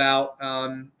excited about.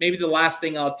 Maybe the last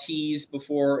thing I'll tease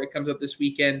before it comes up this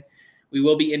weekend, we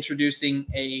will be introducing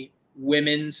a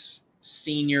women's,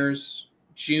 seniors,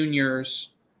 juniors,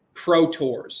 pro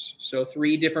tours. So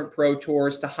 3 different pro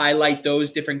tours to highlight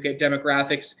those different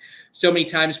demographics. So many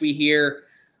times we hear,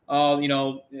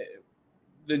 the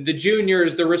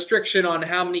juniors, the restriction on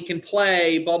how many can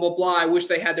play, blah, blah, blah. I wish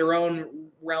they had their own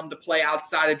realm to play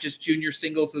outside of just junior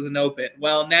singles as an open.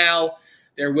 Well, now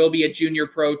there will be a junior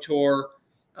pro tour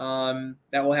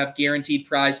that will have guaranteed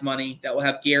prize money, that will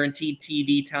have guaranteed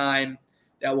TV time,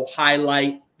 that will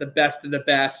highlight the best of the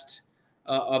best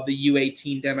of the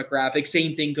U18 demographic.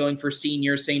 Same thing going for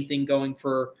seniors, same thing going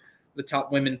for the top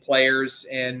women players.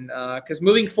 And because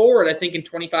moving forward, I think in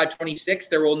 25-26,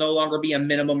 there will no longer be a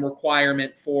minimum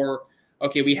requirement for,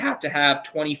 okay, we have to have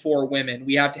 24 women.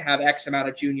 We have to have X amount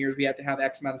of juniors. We have to have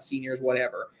X amount of seniors,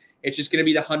 whatever. It's just going to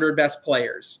be the 100 best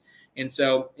players. And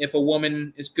so if a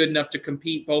woman is good enough to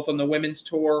compete both on the women's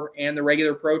tour and the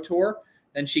regular pro tour,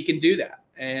 then she can do that.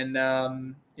 And,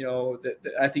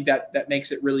 I think that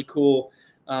makes it really cool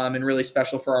and really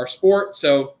special for our sport.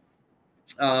 So,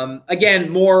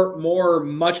 again,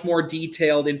 much more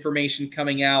detailed information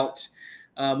coming out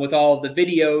with all of the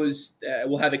videos.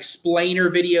 We'll have explainer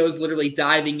videos literally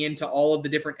diving into all of the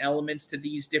different elements to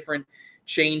these different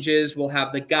changes. We'll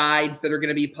have the guides that are going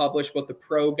to be published, both the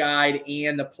pro guide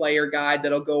and the player guide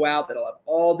that'll go out. That'll have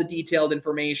all the detailed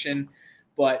information,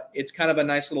 but it's kind of a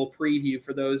nice little preview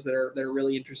for those that are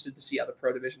really interested to see how the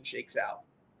pro division shakes out.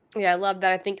 Yeah, I love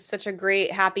that. I think it's such a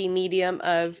great happy medium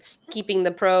of keeping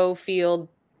the pro field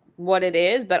what it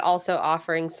is, but also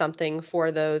offering something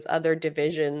for those other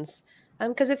divisions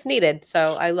because it's needed.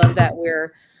 So I love that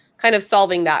we're kind of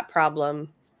solving that problem.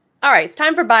 All right, it's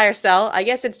time for buy or sell. I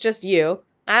guess it's just you.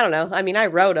 I don't know. I mean, I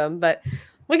wrote them, but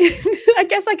I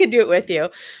guess I could do it with you.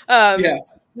 Yeah.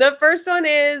 The first one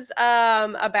is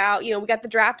about, we got the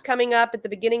draft coming up at the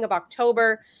beginning of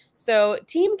October. So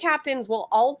team captains will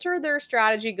alter their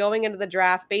strategy going into the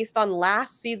draft based on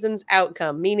last season's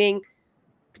outcome, meaning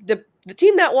the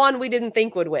team that won, we didn't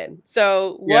think would win.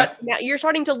 So now you're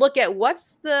starting to look at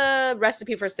what's the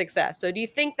recipe for success. So do you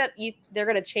think that they're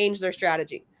going to change their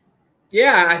strategy?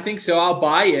 Yeah, I think so. I'll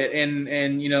buy it.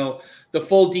 And the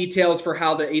full details for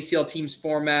how the ACL teams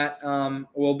format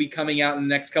will be coming out in the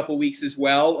next couple of weeks as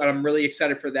well. And I'm really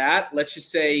excited for that. Let's just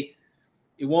say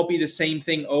it won't be the same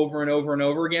thing over and over and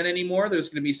over again anymore. There's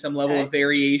going to be some level of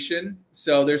variation.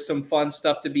 So there's some fun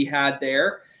stuff to be had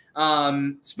there.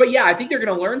 But yeah, I think they're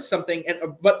going to learn something.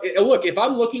 But look, if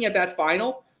I'm looking at that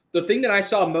final, the thing that I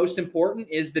saw most important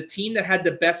is the team that had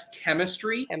the best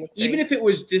chemistry. Even if it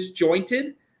was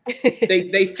disjointed,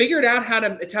 they figured out how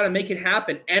to make it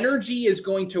happen. Energy is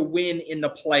going to win in the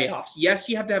playoffs. Yes,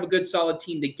 you have to have a good, solid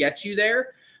team to get you there.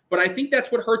 But I think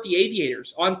that's what hurt the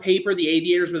Aviators. On paper, the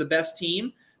Aviators were the best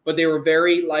team, but they were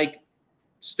very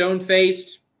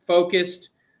stone-faced, focused,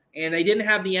 and they didn't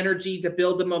have the energy to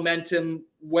build the momentum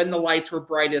when the lights were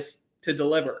brightest to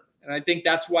deliver. And I think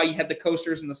that's why you had the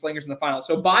coasters and the slingers in the final.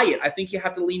 So buy it. I think you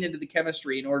have to lean into the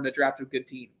chemistry in order to draft a good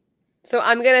team. So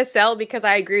I'm going to sell because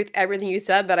I agree with everything you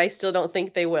said, but I still don't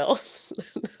think they will.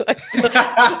 I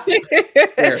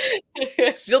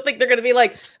still think they're going to be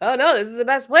like, oh no, this is the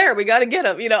best player. We got to get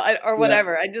him, or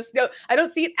whatever. Yeah. I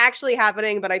don't see it actually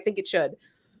happening, but I think it should.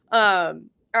 All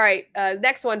right.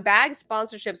 Next one, bag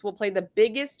sponsorships will play the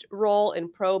biggest role in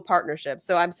pro partnerships.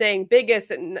 So I'm saying biggest,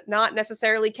 and not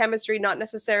necessarily chemistry, not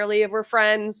necessarily if we're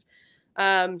friends,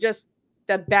 just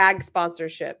the bag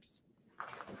sponsorships.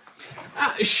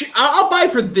 I'll buy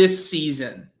for this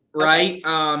season, right?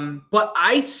 Okay. But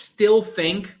I still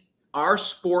think our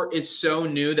sport is so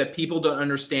new that people don't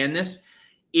understand this.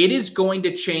 It is going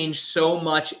to change so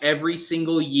much every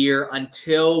single year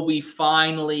until we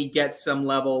finally get some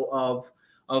level of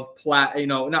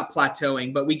not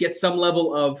plateauing, but we get some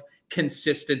level of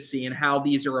consistency in how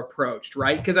these are approached,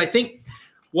 right? Because I think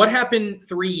what happened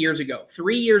 3 years ago?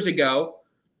 3 years ago,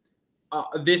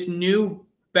 this new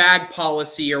bag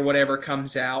policy or whatever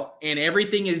comes out and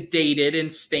everything is dated and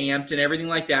stamped and everything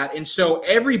like that. And so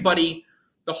everybody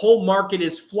the whole market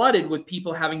is flooded with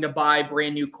people having to buy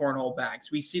brand new cornhole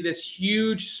bags. We see this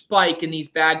huge spike in these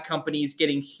bag companies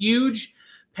getting huge,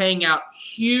 paying out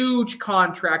huge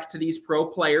contracts to these pro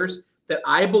players that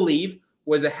I believe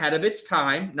was ahead of its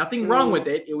time. Nothing wrong with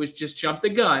it. It was just jump the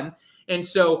gun. And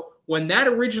so when that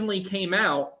originally came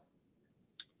out,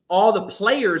 all the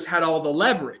players had all the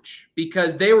leverage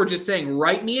because they were just saying,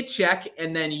 write me a check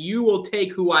and then you will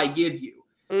take who I give you.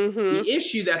 The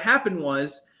issue that happened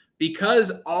was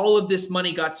because all of this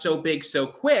money got so big so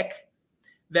quick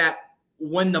that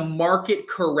when the market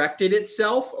corrected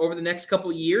itself over the next couple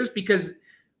of years, because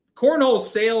cornhole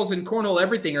sales and cornhole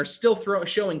everything are still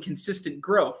showing consistent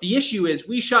growth. The issue is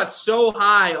we shot so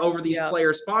high over these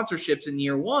player sponsorships in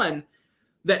year one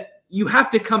that you have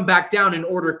to come back down in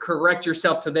order to correct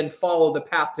yourself to then follow the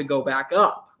path to go back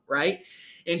up, right?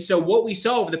 And so what we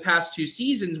saw over the past 2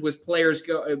 seasons was players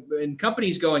and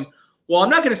companies going, well, I'm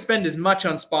not going to spend as much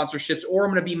on sponsorships, or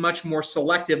I'm going to be much more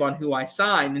selective on who I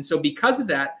sign. And so because of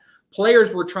that,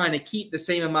 players were trying to keep the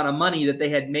same amount of money that they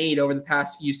had made over the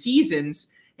past few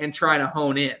seasons and trying to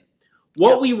hone in.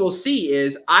 What we will see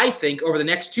is, I think, over the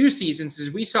next 2 seasons,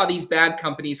 is we saw these bag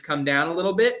companies come down a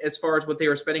little bit as far as what they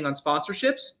were spending on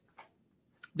sponsorships.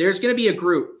 There's going to be a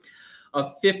group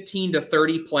of 15 to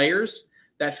 30 players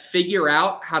that figure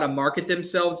out how to market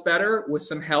themselves better with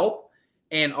some help,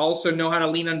 and also know how to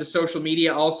lean onto social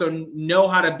media, also know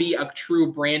how to be a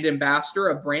true brand ambassador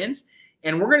of brands.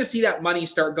 And we're going to see that money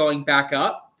start going back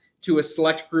up to a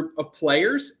select group of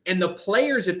players. And the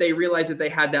players, if they realize that they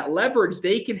had that leverage,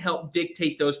 they can help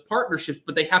dictate those partnerships,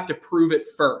 but they have to prove it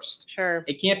first. Sure.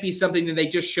 It can't be something that they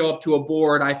just show up to a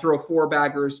board, I throw 4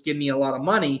 baggers, give me a lot of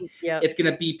money. It's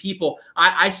going to be people.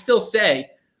 I still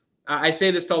say, I say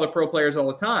this to all the pro players all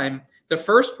the time, the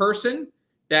first person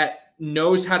that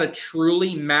knows how to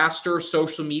truly master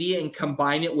social media and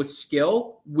combine it with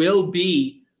skill will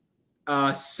be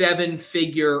a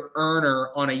 7-figure earner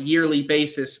on a yearly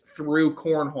basis through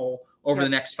cornhole over the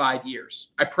next 5 years.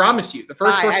 I promise you, the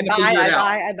first person to figure it out.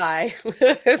 I buy.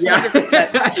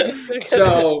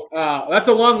 So that's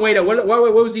a long way to. What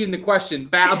was even the question?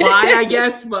 Buy, I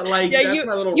guess, but like that's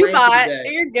my little rant of the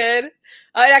day. You're good. It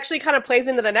actually kind of plays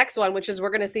into the next one, which is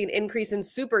we're going to see an increase in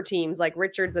super teams like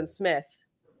Richards and Smith.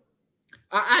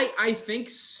 I think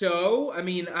so. I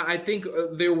mean, I think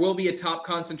there will be a top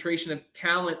concentration of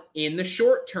talent in the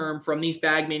short term from these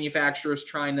bag manufacturers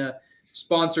trying to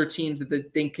sponsor teams that they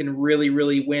think can really,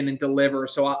 really win and deliver.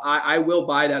 So I will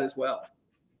buy that as well.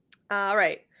 All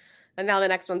right. And now the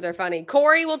next ones are funny.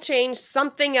 Corey will change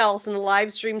something else in the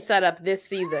live stream setup this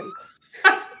season.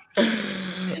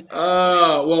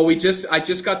 Well, I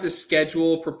just got the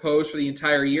schedule proposed for the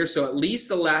entire year, so at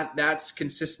least that's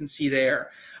consistency there.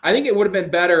 I think it would have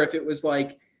been better if it was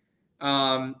like we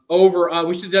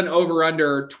should have done over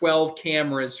under 12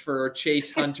 cameras for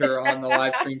Chase Hunter on the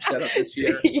live stream setup this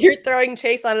year. You're throwing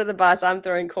Chase under the bus. I'm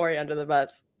throwing Corey under the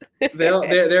bus.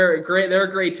 They're great. They're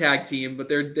a great tag team, but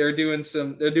they're doing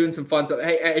some fun stuff.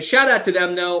 Hey, shout out to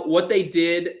them though. What they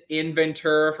did in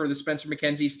Ventura for the Spencer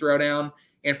McKenzie's Throwdown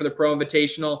and for the Pro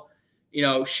Invitational,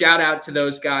 shout out to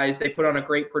those guys. They put on a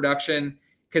great production,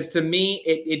 because to me,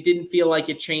 it didn't feel like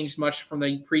it changed much from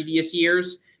the previous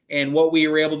years. And what we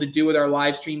were able to do with our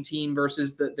live stream team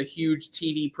versus the huge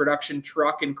TV production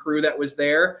truck and crew that was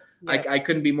there, I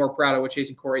couldn't be more proud of what Chase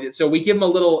and Corey did. So we give them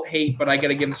a little hate, but I got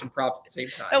to give them some props at the same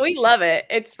time. Oh, we love it.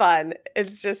 It's fun.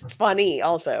 It's just funny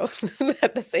also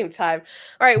at the same time.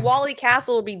 All right, Wally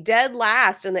Castle will be dead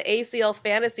last in the ACL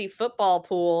fantasy football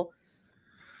pool.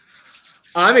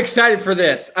 I'm excited for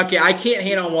this. Okay, I can't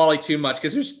hate on Wally too much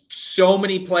because there's so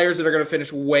many players that are going to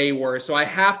finish way worse. So I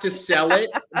have to sell it,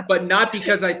 but not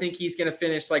because I think he's going to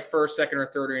finish like first, second, or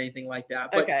third or anything like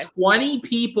that. But 20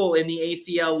 people in the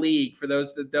ACL league, for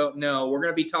those that don't know, we're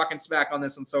going to be talking smack on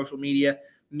this on social media.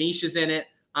 Meesh is in it.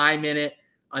 I'm in it.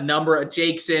 A number of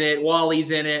Jake's in it.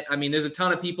 Wally's in it. I mean, there's a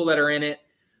ton of people that are in it.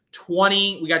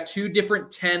 20. We got 2 different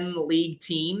 10 league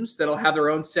teams that'll have their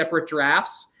own separate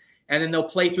drafts. And then they'll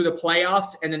play through the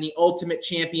playoffs, and then the ultimate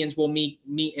champions will meet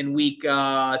in week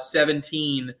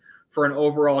 17 for an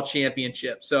overall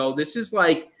championship. So this is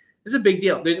a big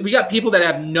deal. We got people that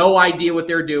have no idea what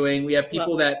they're doing. We have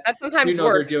people that sometimes know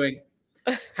they're doing.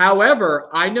 However,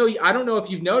 I don't know if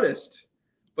you've noticed,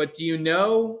 but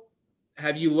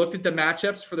have you looked at the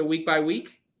matchups for the week by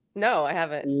week? No, I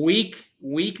haven't.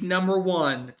 Week number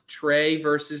 1, Trey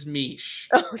versus Meesh.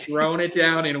 Throwing it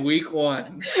down in week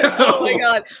 1. So. Oh my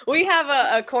God. We have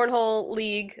a cornhole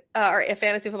league or a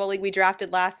fantasy football league we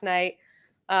drafted last night.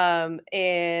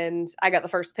 And I got the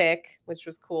first pick, which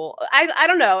was cool. I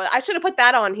don't know. I should have put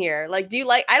that on here. Like,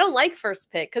 I don't like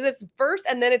first pick because it's first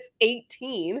and then it's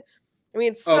 18. I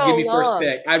mean, it's Oh, so give me first long.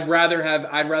 pick. I'd rather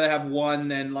have one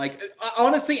than like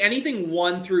honestly anything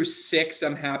 1 through 6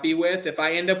 I'm happy with. If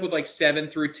I end up with like 7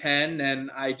 through 10,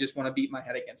 then I just want to beat my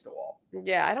head against the wall.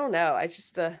 Yeah, I don't know. I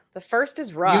just the first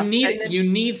is You rough, and need then you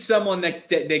need someone that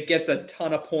gets a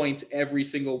ton of points every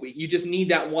single week. You just need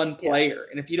that one yeah, player,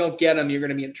 and if you don't get them, you're going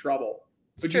to be in trouble.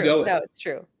 it's Who'd you true. go with? No, it's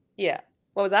true. Yeah.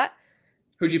 What was that?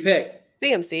 Who'd you pick?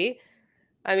 CMC.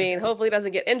 I mean, Okay. hopefully he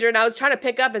doesn't get injured. And I was trying to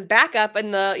pick up his backup in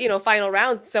the, final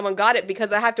rounds. Someone got it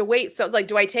because I have to wait. So it's like,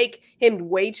 do I take him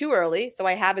way too early so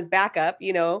I have his backup,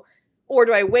 or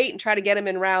do I wait and try to get him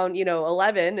in round,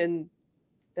 11 and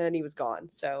then he was gone.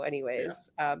 So Yeah. anyways,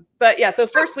 but yeah, so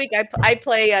first week I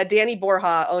play Danny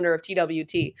Borja, owner of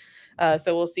TWT.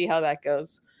 So we'll see how that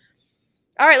goes.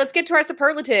 All right, let's get to our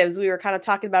superlatives. We were kind of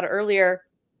talking about it earlier.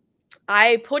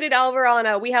 I put it over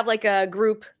on we have like a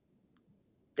group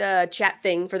chat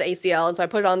thing for the ACL, and so I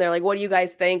put it on there like, what do you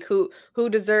guys think? Who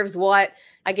deserves what?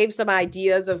 I gave some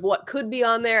ideas of what could be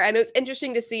on there, and it was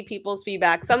interesting to see people's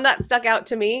feedback. Some that stuck out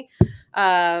to me.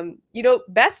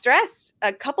 Best dressed,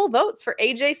 a couple votes for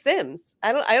AJ Sims.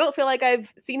 I don't feel like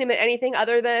I've seen him in anything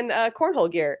other than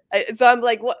cornhole gear. So I'm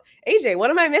like, what AJ? What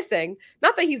am I missing?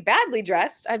 Not that he's badly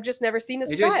dressed. I've just never seen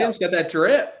his AJ style. Sims got that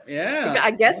drip. Yeah,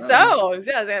 I guess so.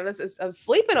 Yeah, I'm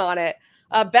sleeping on it.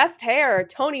 Best hair,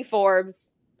 Tony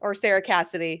Forbes or Sarah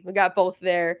Cassidy. We got both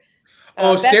there.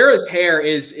 Sarah's hair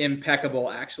is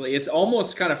impeccable. Actually, it's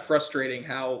almost kind of frustrating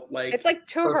how it's like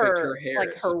to perfect her hair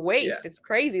like is. her waist. Yeah. It's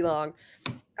crazy long.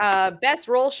 Best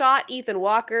roll shot, Ethan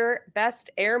Walker. Best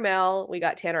airmail, we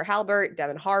got Tanner Halbert,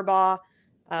 Devin Harbaugh.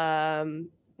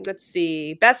 Let's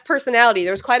see. Best personality.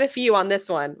 There's quite a few on this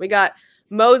one. We got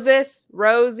Moses,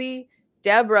 Rosie,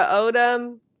 Deborah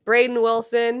Odom, Braden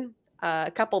Wilson.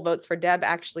 A couple votes for Deb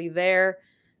actually there.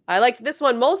 I liked this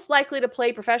one. Most likely to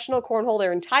play professional cornhole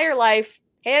their entire life.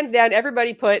 Hands down,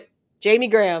 everybody put Jamie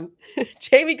Graham.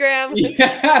 Jamie Graham.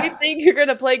 Yeah. You think you're going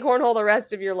to play cornhole the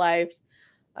rest of your life?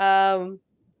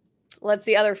 Let's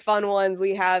see other fun ones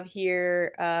we have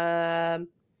here.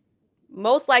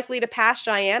 Most likely to pass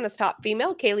Cheyenne as top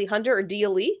female, Kaylee Hunter or Dia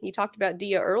Lee. You talked about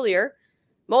Dia earlier.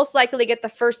 Most likely to get the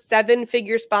first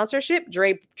 7-figure sponsorship,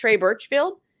 Trey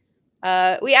Birchfield.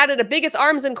 We added a biggest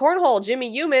arms in cornhole,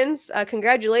 Jimmy Humans.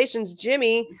 Congratulations,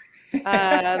 Jimmy.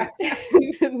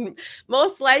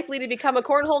 Most likely to become a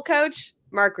cornhole coach,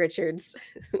 Mark Richards.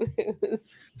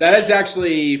 That is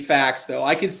actually facts, though.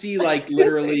 I could see like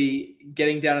literally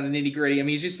getting down to the nitty gritty. I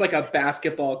mean, he's just like a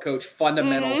basketball coach,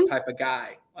 fundamentals type of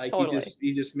guy. Like totally.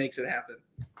 he just makes it happen.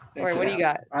 All right, what do you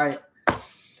got? All right.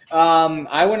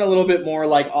 I went a little bit more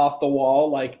like off the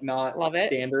wall, like not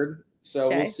standard. So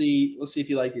we'll see if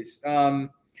you like these.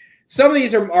 Some of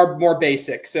these are more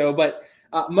basic. So, but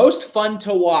most fun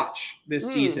to watch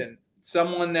this season.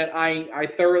 Someone that I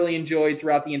thoroughly enjoyed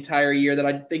throughout the entire year that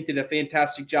I think did a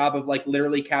fantastic job of like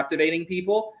literally captivating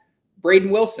people. Braden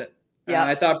Wilson. Yeah,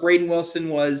 I thought Braden Wilson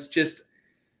was just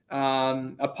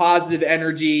a positive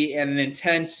energy and an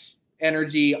intense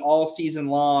energy all season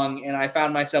long, and I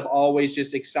found myself always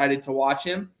just excited to watch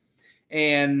him.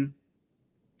 And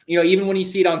even when you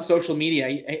see it on social media,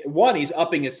 he's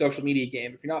upping his social media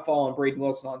game. If you're not following Braden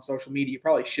Wilson on social media, you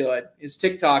probably should. His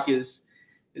TikTok is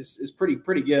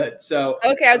pretty good. So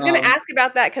okay, I was going to ask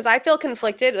about that because I feel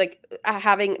conflicted. Like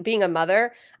being a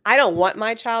mother, I don't want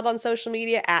my child on social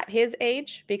media at his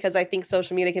age because I think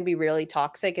social media can be really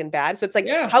toxic and bad. So it's like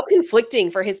how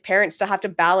conflicting for his parents to have to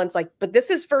balance. Like, but this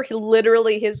is for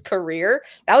literally his career.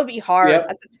 That would be hard. Yep.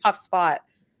 That's a tough spot.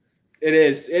 It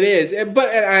is. But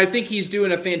I think he's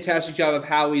doing a fantastic job of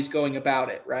how he's going about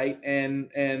it, right?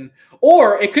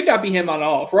 Or it could not be him at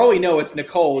all. For all we know, it's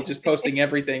Nicole just posting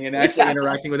everything and actually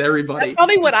interacting with everybody. That's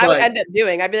probably what I would end up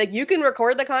doing. I'd be like, you can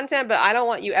record the content, but I don't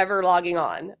want you ever logging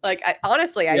on. Like, I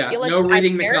feel like no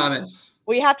reading the comments.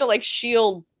 We have to like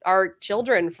shield our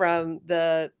children from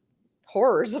the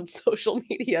horrors of social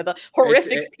media, the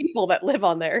horrific people that live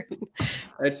on there.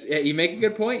 You make a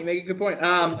good point.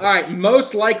 All right.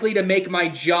 Most likely to make my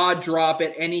jaw drop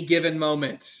at any given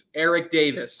moment, Eric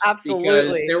Davis. Absolutely.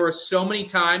 Because there were so many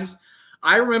times.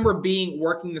 I remember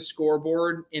working the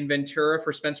scoreboard in Ventura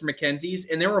for Spencer McKenzie's,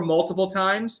 and there were multiple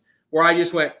times where I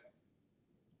just went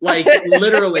like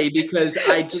literally because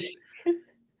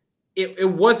it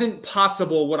wasn't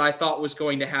possible what I thought was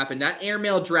going to happen. That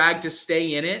airmail drag to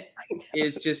stay in it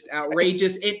is just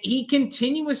outrageous. And he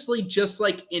continuously just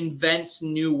like invents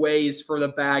new ways for the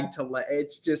bag to let.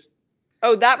 It's just.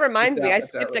 Oh, that reminds me. I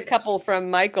skipped a couple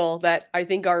from Michael that I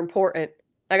think are important.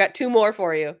 I got 2 more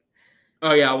for you.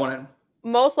 Oh, yeah. I want to.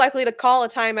 Most likely to call a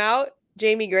timeout,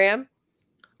 Jamie Graham.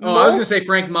 Oh, I was going to say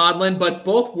Frank Modlin, but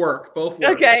both work. Both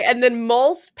work. Okay, and then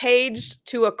most paged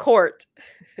to a court.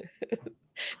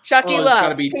 Chucky Love. It's got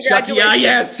to be Chucky. Yeah,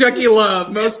 yes, Chucky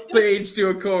Love. Most paged to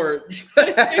a court.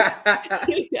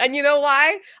 And you know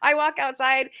why? I walk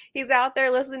outside. He's out there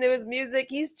listening to his music.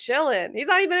 He's chilling. He's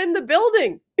not even in the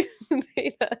building.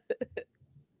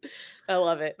 I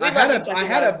love it.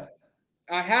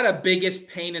 I had a biggest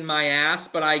pain in my ass,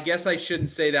 but I guess I shouldn't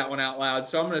say that one out loud.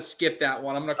 So I'm going to skip that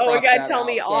one. I'm going to cross that out. You got to tell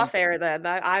me off air then.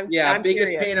 I'm biggest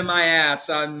curious. pain in my ass.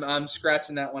 I'm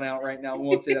scratching that one out right now. We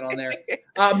won't say that on there.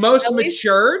 Most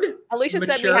matured. Alicia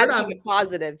said we had to keep it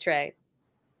positive, Trey.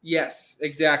 Yes,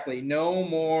 exactly. No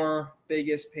more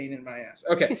biggest pain in my ass.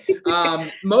 Okay.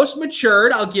 Most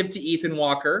matured, I'll give to Ethan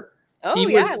Walker. Oh,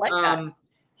 I like that.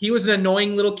 He was an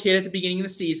annoying little kid at the beginning of the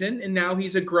season, and now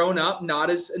he's a grown-up, not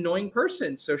as annoying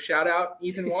person. So shout out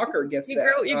Ethan Walker gets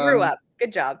that. You grew up.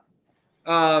 Good job.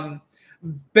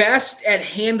 Best at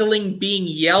handling being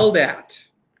yelled at.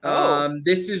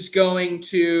 This is going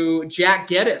to Jack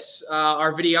Geddes,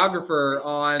 our videographer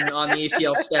on the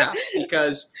ACL staff,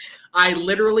 because I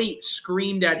literally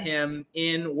screamed at him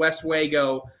in West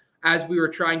Wago as we were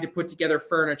trying to put together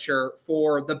furniture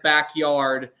for the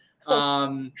backyard.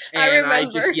 And I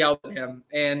just yelled at him.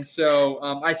 And so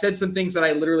I said some things that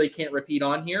I literally can't repeat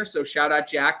on here. So shout out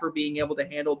Jack for being able to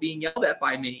handle being yelled at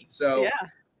by me. So yeah,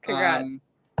 congrats.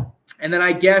 And then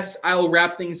I guess I'll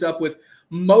wrap things up with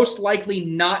most likely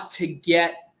not to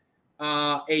get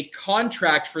a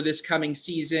contract for this coming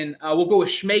season. We'll go with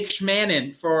Schmake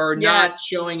Schmannen for not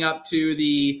showing up to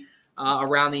the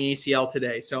around the ACL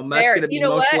today. So that's going to be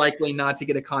most likely not to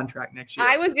get a contract next year.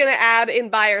 I was going to add in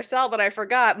buy or sell, but I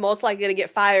forgot. Most likely to get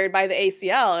fired by the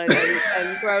ACL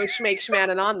and throw Schmake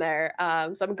Schmannen on there.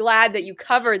 So I'm glad that you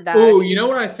covered that. Oh, you know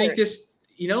what I think this,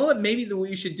 you know what, maybe what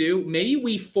you should do? Maybe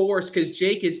we force, because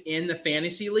Jake is in the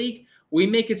fantasy league, we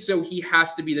make it so he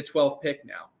has to be the 12th pick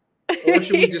now. Or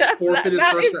should we just forfeit his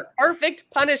first round? Perfect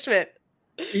punishment.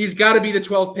 He's got to be the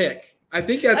 12th pick. I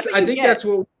think that's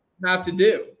what we have to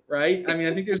do. Right? I mean,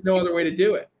 I think there's no other way to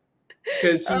do it.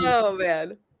 Because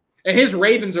man. And his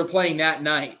Ravens are playing that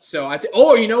night. So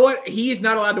you know what? He's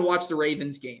not allowed to watch the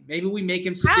Ravens game. Maybe we make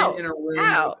him sit in a room.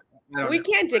 How? We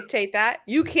can't dictate that.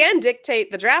 You can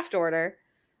dictate the draft order.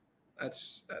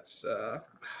 That's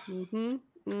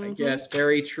I guess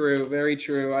very true. Very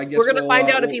true. I guess we're gonna find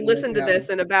out if he listened to this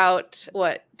in about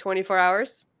 24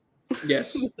 hours?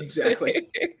 Yes, exactly.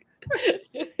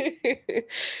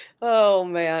 Oh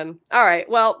man. All right.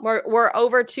 Well, we're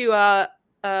over to where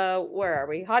are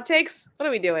we? Hot takes? What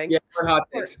are we doing? Yeah, we're hot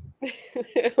takes.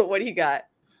 What do you got?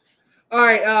 All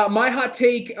right, my hot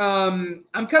take. I'm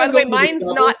kind of. By the way, mine's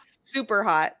not super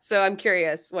hot, so I'm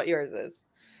curious what yours is.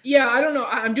 Yeah, I don't know.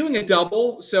 I'm doing a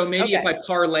double, so maybe if I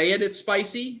parlay it, it's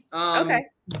spicy. Okay.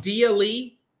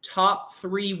 DLE, top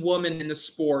 3 woman in the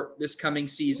sport this coming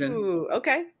season. Ooh,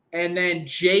 okay. And then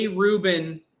Jay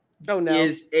Rubin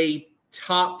is a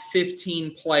top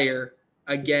 15 player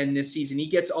again this season. He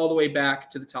gets all the way back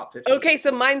to the top 15. Okay,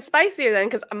 so mine's spicier then,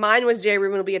 because mine was Jay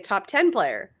Rubin will be a top 10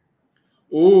 player.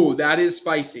 Ooh, that is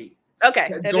spicy. Okay.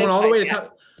 Going all the way to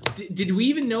top. Did we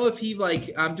even know if he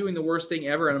I'm doing the worst thing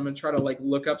ever, and I'm going to try to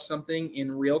look up something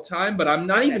in real time, but I'm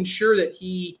not even sure that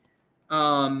he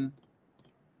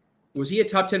was he a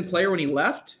top 10 player when he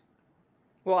left?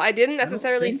 Well, I didn't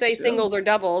necessarily say singles or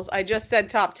doubles. I just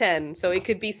said top 10. So it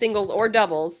could be singles or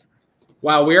doubles.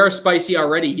 Wow, we are spicy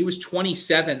already. He was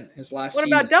 27 his last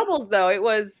season. What about doubles, though? It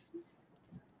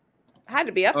had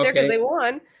to be up there because they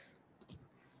won.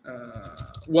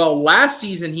 Well, last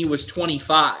season he was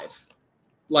 25.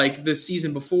 Like the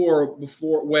season before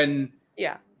when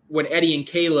Eddie and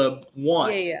Caleb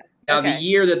won. Yeah. Now the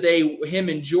year that him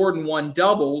and Jordan won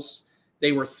doubles,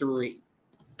 they were 3.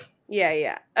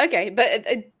 Yeah. Okay, but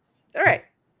all right.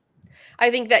 I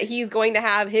think that he's going to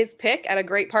have his pick at a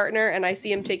great partner, and I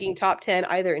see him taking top 10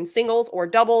 either in singles or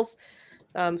doubles.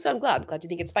 So I'm glad you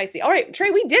think it's spicy. All right,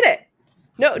 Trey, we did it.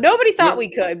 Nobody thought we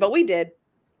could, but we did.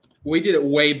 We did it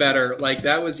way better.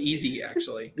 That was easy,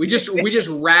 actually. We just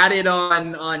ratted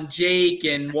on Jake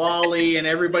and Wally and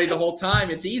everybody the whole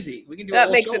time. It's easy. We can do that.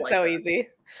 Makes it so easy.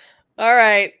 All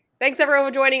right. Thanks everyone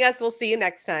for joining us. We'll see you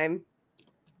next time.